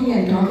was talking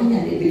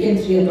and it became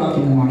 3 o'clock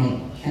in the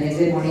morning. And next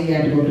day morning we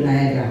had to go to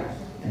Niagara,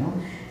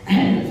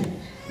 And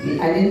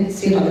I didn't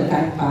see how the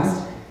time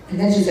passed. And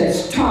then she said,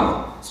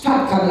 stop,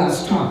 Kamala,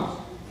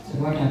 stop. So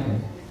what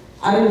happened?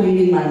 Are you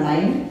reading my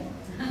mind?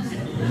 I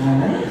said,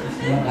 no.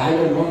 But I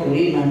don't want to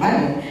read my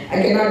mind.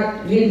 I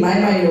cannot read my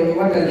mind only.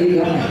 What I'll read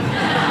your mind?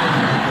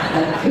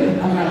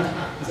 I'm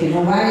not saying,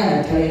 no, why are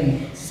you telling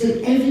me?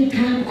 See, every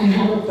time I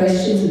have a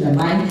question in the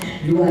mind,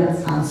 you are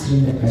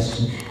answering the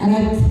question. And I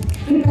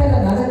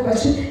prepare another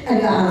question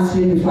and you are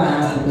answering before I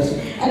ask the question.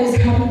 And it's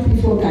happened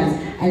 3-4 times.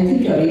 I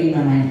think you're reading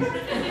my mind.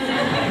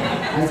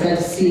 I said,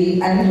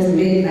 see, and it was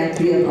late night,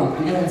 3 o'clock.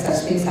 You know, when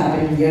such things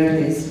happen in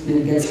weird things,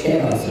 you get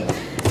scared also.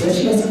 So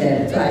she was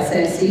scared. So I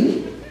said,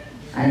 see,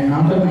 I'm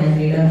not a mind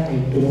reader. I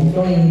don't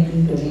know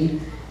anything to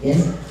read.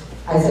 Yes.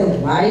 I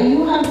said, why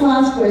you have to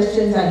ask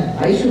questions and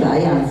why should I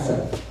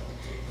answer?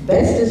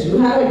 Best is you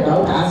have a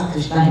doubt, ask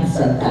Krishna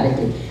himself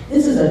directly.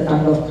 This is the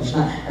tongue of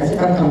Krishna. I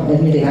said, come,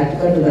 let me take. I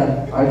took her to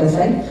the altar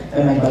side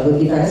where my Bhagavad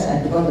Gita is.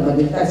 I took out the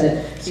Bhagavad Gita. I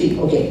said, see,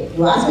 okay,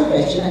 you ask a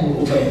question and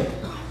you open.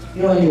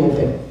 You know, you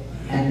open.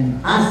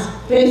 And ask,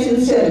 pray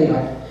sincerely,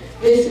 not.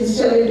 Pray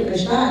sincerely to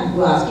Krishna and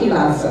you ask, he'll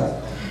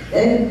answer.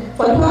 Then,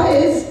 for her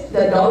is,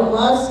 the doubt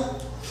was,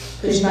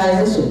 Krishna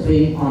is the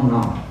supreme or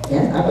not.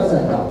 Yes, that was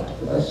her doubt.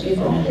 Because she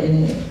found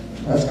any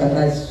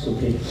skanda is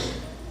supreme.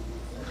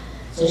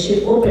 So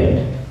she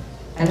opened.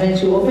 And when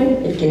she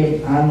opened, it came,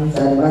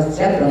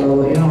 Sarvasya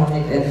Prabhu, you know,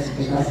 like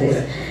Krishna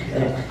says,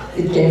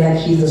 it came like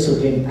he's the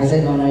supreme. I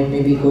said, no, it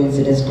may be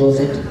coincidence, close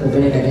it,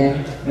 open it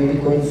again, maybe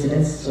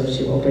coincidence, so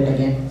she opened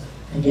again.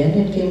 Again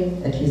it came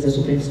that he's the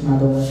supreme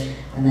Smadhava.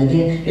 And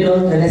again, you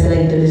know, when I said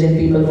intelligent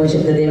people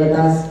worship the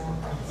devatas,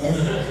 yes,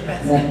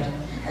 that.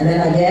 And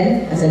then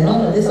again, I said,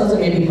 no, this also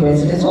may be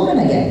coincidence, open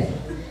again.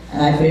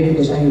 And I prayed to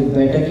Krishna, you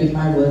better keep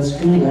my words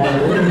true. I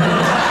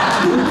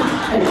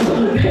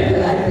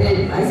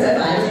prayed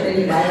myself, I was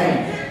praying my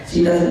mind.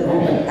 She doesn't know,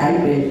 but I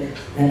prayed.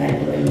 Then I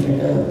told her, you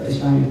better,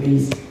 Krishna,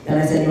 please. Then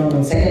I said,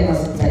 no, second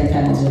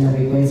time also may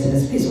be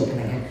coincidence, please open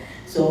again.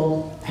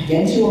 So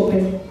again she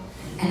opened,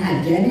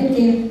 and again it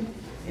came,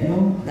 you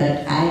know,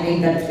 that I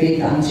make that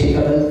faith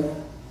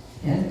unshakable.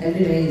 Yeah,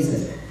 every day he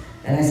says.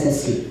 Then I said,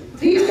 see,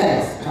 3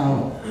 times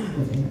now.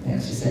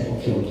 And she said,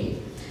 okay.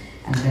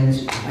 And then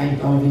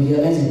we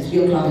realized at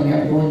 3 o'clock and we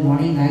have to go in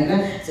morning,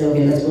 Niagara. So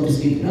okay, let's go to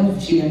sleep. You know,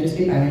 she went to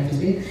sleep, I went to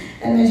sleep.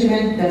 And when she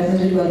went,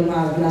 definitely to her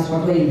husband asked,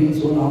 what were you doing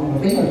so long? Why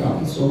were you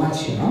talking so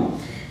much, you know?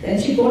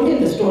 Then she told him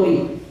the story,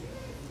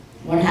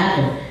 what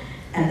happened.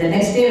 And the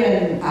next day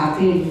when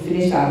Aarti, we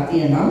finished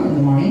Aarti and all in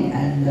the morning,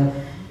 and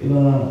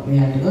we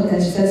had to go.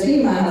 Then she said,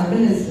 see, Kamala,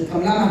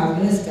 my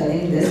husband is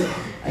telling this.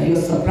 He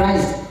was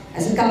surprised. I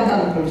said, come,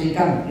 Prabhuji,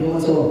 come. You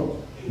also,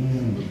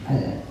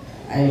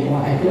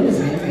 I told his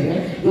name for you.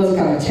 He also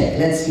come and check.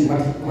 Let's see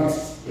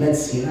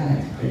let's see. And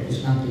I prayed,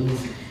 Krishna,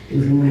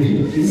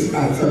 please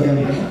answer them.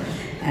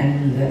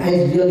 And I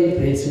really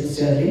prayed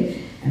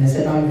sincerely. And I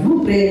said, now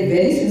you pray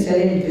very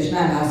sincerely in Krishna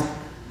and ask.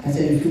 I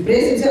said, if you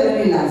pray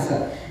sincerely, he'll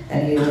answer.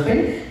 And he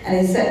opened,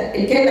 and he said,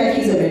 it came like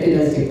he's a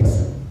materialistic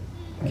person.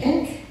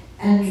 Okay?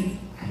 And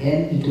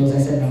again he closed. I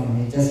said, no,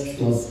 he just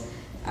closed.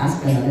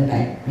 Ask another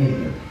time,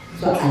 maybe.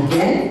 So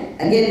again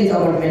it's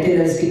about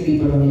materialistic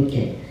people when it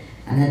came.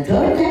 And the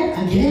third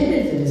time, again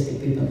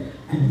materialistic people.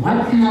 And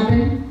what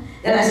happened?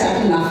 Then I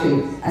started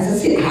laughing. I said,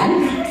 see,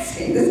 I'm not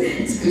saying this,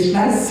 it's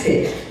Krishna's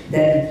say.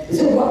 Then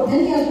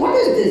he asked, what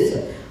is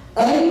this?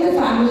 Earning the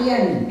family,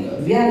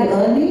 and we are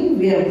earning,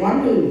 we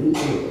want to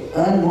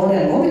earn more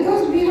and more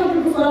because we have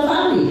to do for our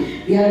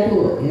family. We have to,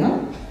 you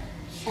know.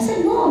 I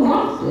said,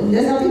 no,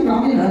 there's nothing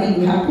wrong in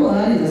earning. You have to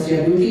earn, that's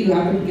your duty. You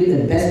have to give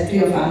the best to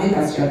your family,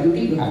 that's your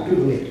duty. You have to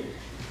do it.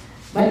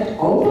 But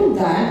out of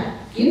that,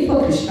 give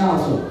for Krishna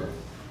also.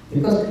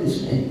 Because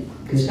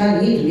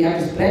Krishna needs, we have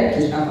to spread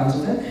Krishna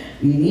consciousness.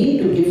 We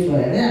need to give for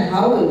everyone. And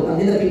how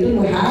only the people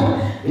who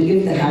have will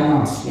give the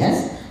have-nots.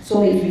 Yes?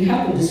 So if we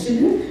have to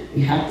distribute,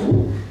 we have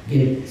to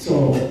give.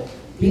 So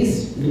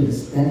please do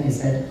this. Then he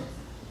said,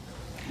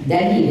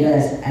 then he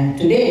realized, and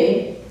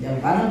today they are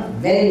one of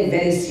very,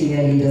 very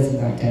senior leaders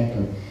in our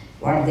temple.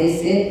 What they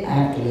say, I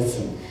have to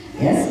listen.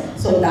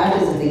 Yes? So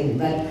that is the thing.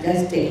 But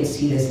let's take it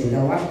seriously.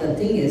 Now what the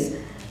thing is,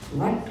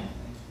 what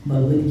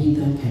Bhagavad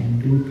Gita can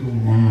do to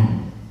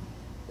man.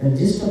 The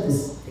gist of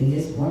this thing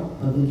is what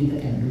Bhagavad Gita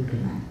can do to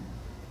man.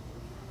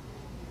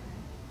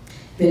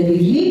 When we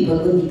read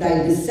Bhagavad Gita,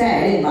 it is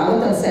said, in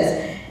Bhagavatam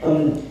says,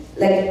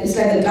 it's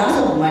like a glass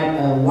of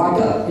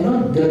water, you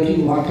know,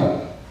 dirty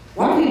water.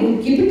 What we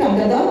do, keep it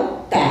under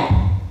the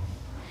tap.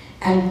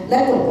 And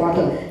like a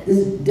water,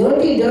 this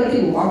dirty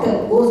water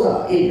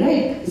goes,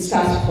 it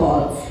starts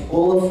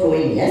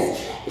overflowing,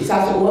 yes? It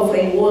starts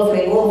overflowing,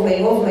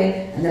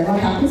 and then what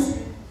happens?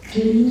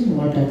 Clean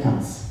water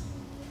comes.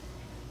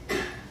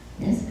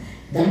 Yes?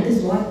 That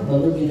is what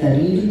Bhagavad Gita,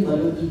 reading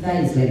Bhagavad Gita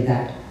is like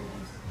that.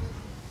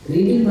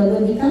 Reading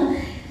Bhagavad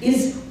Gita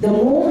is, the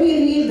more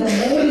we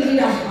read,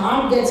 our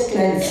heart gets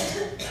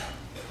cleansed.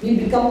 We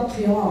become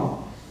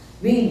pure.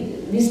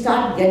 We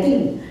start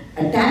getting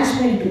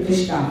attachment to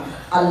Krishna.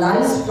 Our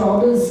life's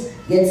problems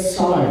get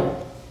solved.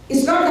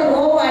 It's not that,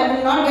 oh, I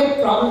will not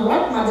get problems.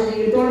 What, Mataji,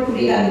 you told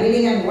today I'm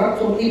reading and what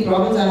so many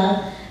problems I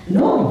have.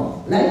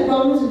 No, life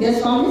problems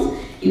get solved.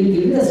 He will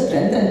give you the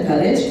strength and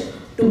courage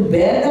to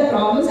bear the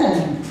problems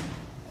and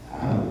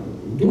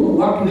do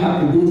what you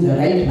have to do in the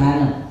right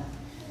manner.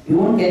 You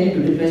won't get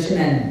into depression,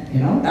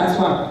 and that's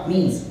what it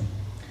means.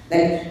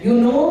 Like,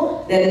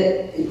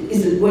 that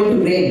it's going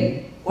to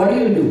rain. What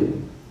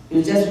do?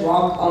 You just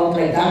walk out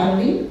like that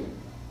only?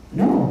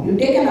 No, you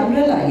take an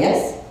umbrella,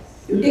 yes?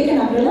 You take an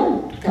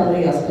umbrella to cover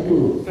yourself,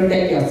 to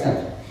protect yourself.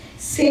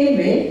 Same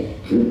way,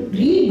 you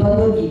read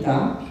Bhagavad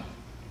Gita,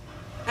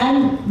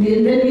 and when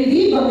we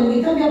read Bhagavad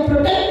Gita, we are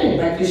protected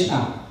by Krishna.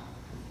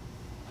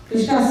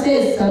 Krishna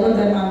says, Sarva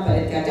Dharman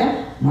Parityaja,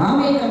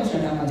 Mamekam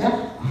Sharanam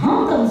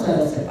Aham Tam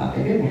Sarasya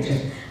Papebe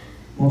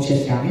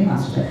Mokshasyami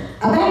Master.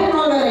 Abandon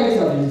all varieties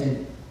of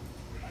religion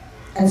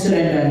and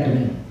surrender unto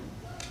me.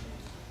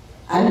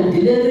 I will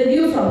deliver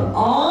you from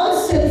all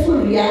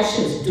sinful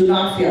reactions. Do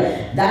not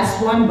fear.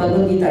 That's what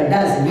Bhagavad Gita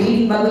does.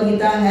 Reading Bhagavad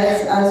Gita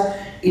helps us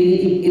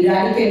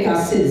eradicate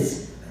our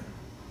sins.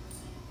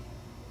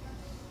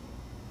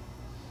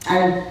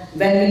 And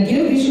when we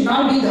give, we should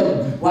not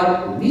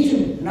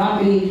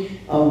be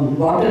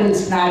water in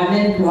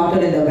stagnant water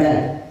in the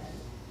well.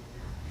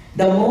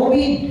 The more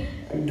we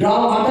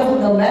draw water from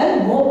the well,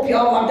 more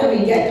pure water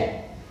we get.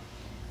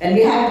 When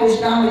we have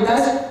Krishna with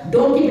us,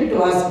 don't keep it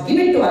to us, give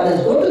it to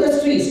others. Go to the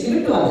streets, give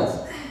it to others.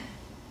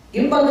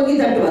 Give Bhagavad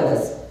Gita to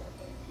others.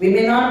 We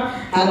may not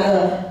have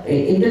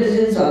the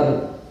intelligence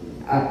or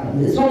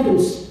this one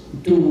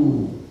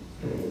to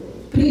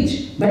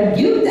preach, but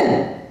give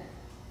them.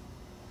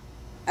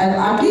 And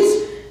at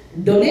least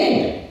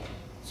donate.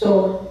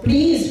 So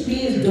please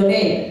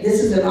donate.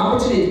 This is an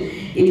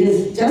opportunity. It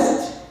is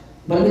just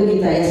Bhagavad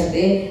Gita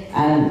yesterday,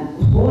 and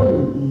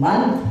whole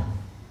month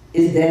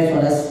is there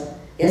for us.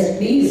 Yes,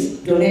 please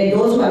donate.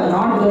 Those who have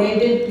not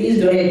donated, please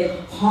donate.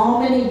 How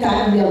many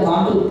times we have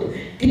gone to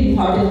Tim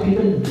Hortons,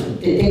 people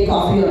take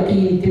coffee or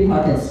tea in Tim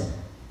Hortons.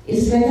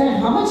 It's like that.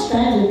 How much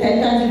time?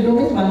 10 times you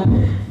donate,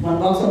 one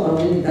box of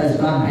Bhagavad Gita is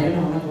gone. I don't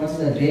know how much, what's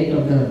the rate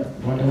of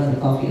whatever the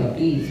coffee or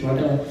tea is,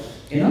 whatever,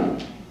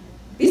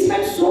 We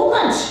spend so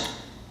much.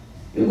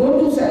 You go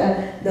to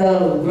the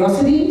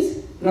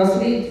groceries, we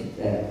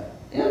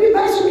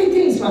buy so many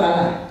things for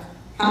Allah.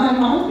 How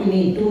much we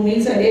need? 2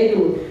 meals a day, to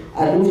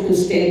a roof to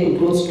stay, to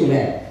clothes to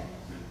wear.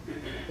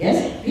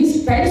 Yes? We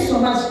spend so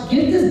much.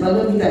 Give this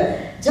Bhagavad Gita.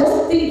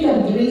 Just think you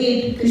are giving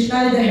it.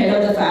 Krishna is the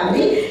head of the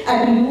family,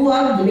 and you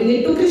are giving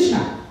it to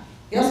Krishna.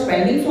 You are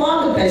spending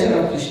for the pleasure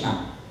of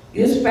Krishna.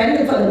 You spend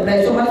it for the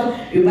pleasure. So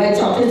much you buy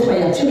chocolates for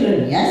your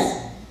children.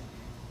 Yes?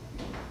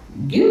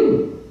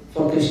 Give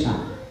for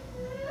Krishna.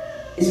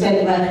 It's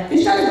like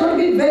Krishna is going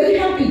to be very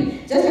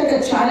happy. Just like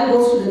a child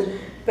goes to the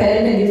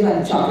parent and gives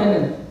one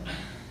chocolate,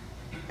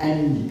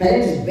 and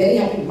parent is very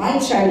happy. My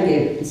child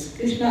gave. It's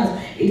Krishna's.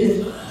 It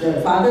is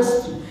the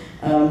father's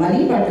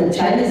money, but the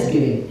child is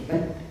giving.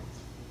 But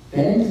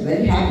parent is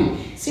very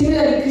happy.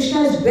 Similarly,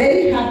 Krishna is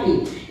very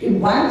happy. If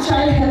one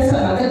child helps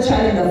another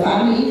child in the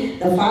family,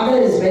 the father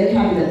is very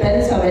happy. The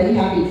parents are very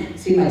happy.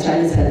 See, my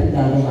child is helping the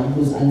other one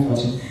who's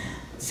unfortunate.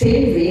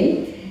 Same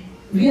way,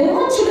 we are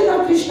all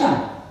children of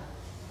Krishna.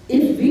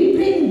 If we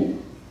bring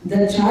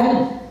the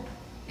child,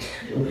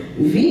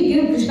 if we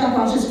give Krishna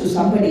consciousness to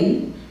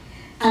somebody,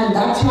 and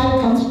that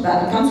child comes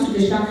to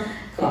Krishna,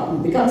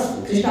 becomes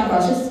Krishna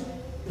conscious,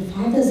 the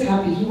Father is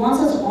happy. He wants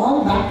us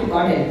all back to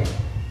Godhead.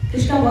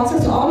 Krishna wants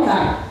us all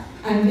back,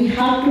 and we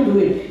have to do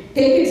it.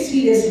 Take it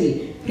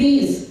seriously.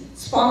 Please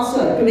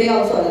sponsor. Today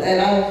also,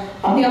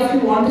 how many of you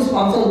want to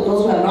sponsor?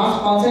 Those who have not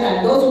sponsored,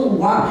 and those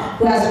who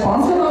have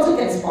sponsored also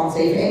can sponsor.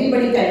 If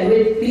anybody can do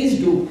it, please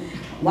do.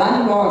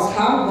 1 box,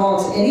 half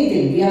box,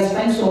 anything. We have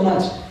spent so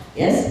much.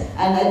 Yes?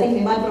 And I think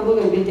Niman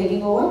Prabhu will be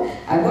taking over.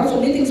 I've got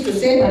so many things to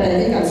say, but I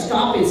think I'll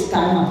stop. It's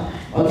time up.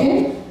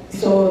 Okay?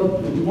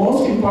 So,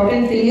 most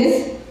important thing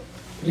is,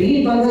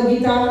 read Bhagavad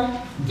Gita,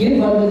 give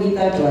Bhagavad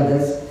Gita to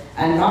others.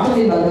 And not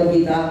only Bhagavad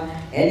Gita,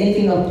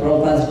 anything of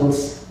Prabhupada's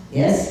books.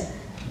 Yes?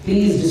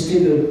 Please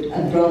distribute.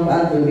 And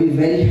Prabhupada will be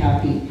very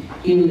happy.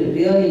 He will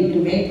really, to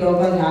make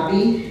Prabhupada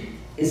happy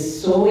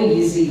is so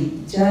easy.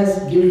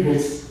 Just give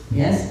books.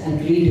 Yes, and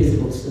read his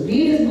books. So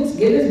read his books,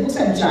 give his books,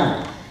 and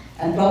chant.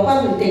 And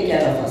Prabhupada will take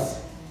care of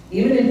us.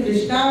 Even if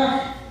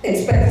Krishna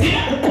expects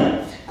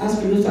us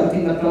to do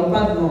something, but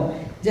Prabhupada, no.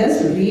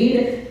 Just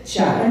read,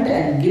 chant,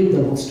 and give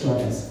the books to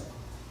others.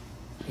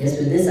 Yes,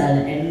 with this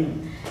I'll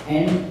end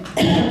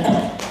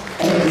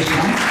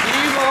Krishna.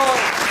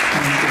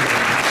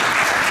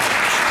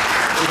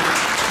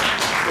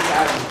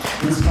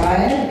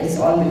 Inspired, it's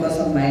all because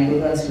of my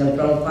Guru Srila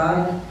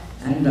Prabhupada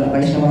and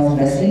Vaishnava's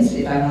blessings.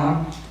 If I'm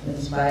not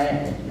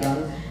inspired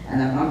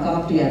and I'm not come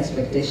up to your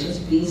expectations,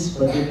 please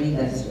forgive me.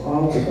 That is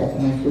all because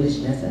of my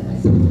foolishness and my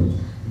sin.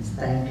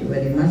 Thank you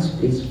very much.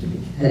 Please forgive me.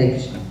 Hare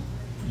Krishna.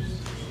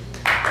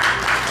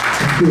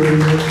 Thank you very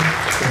much,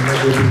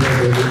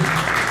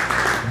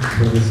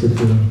 for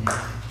such a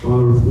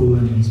powerful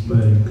and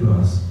inspiring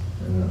class.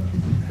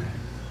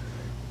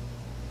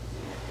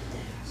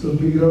 So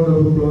big round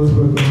of applause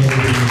for Kamala.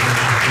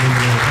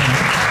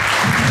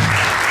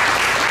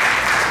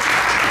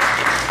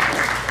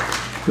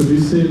 So we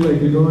say,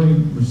 like,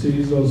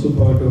 Mercedes is also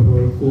part of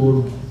our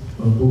core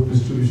book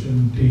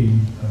distribution team,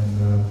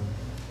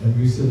 and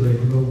we said, like,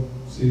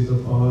 she's the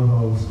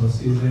powerhouse, or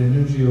she's the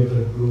energy of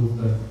that group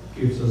that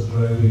keeps us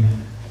driving.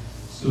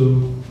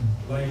 So,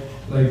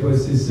 like what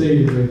she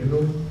said,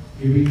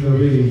 giving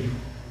away,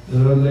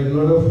 there are a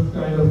lot of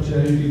kind of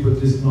charity, but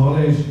this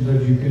knowledge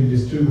that you can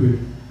distribute,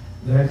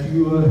 that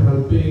you are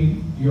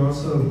helping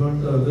yourself,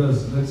 not the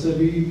others. Let's say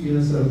we in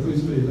a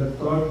selfish way, that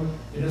thought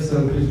in a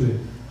selfish way.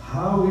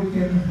 How it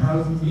can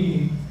help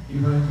me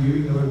if I'm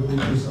giving away food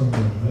to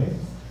someone, right?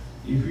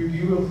 If you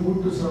give a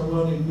food to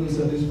someone, it will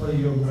satisfy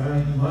your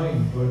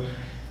mind.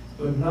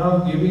 But now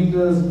giving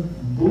the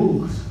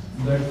books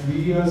that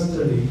we are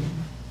studying,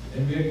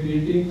 and we are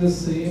creating the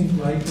same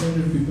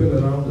like-minded people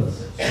around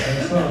us.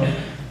 That's how.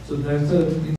 So that's a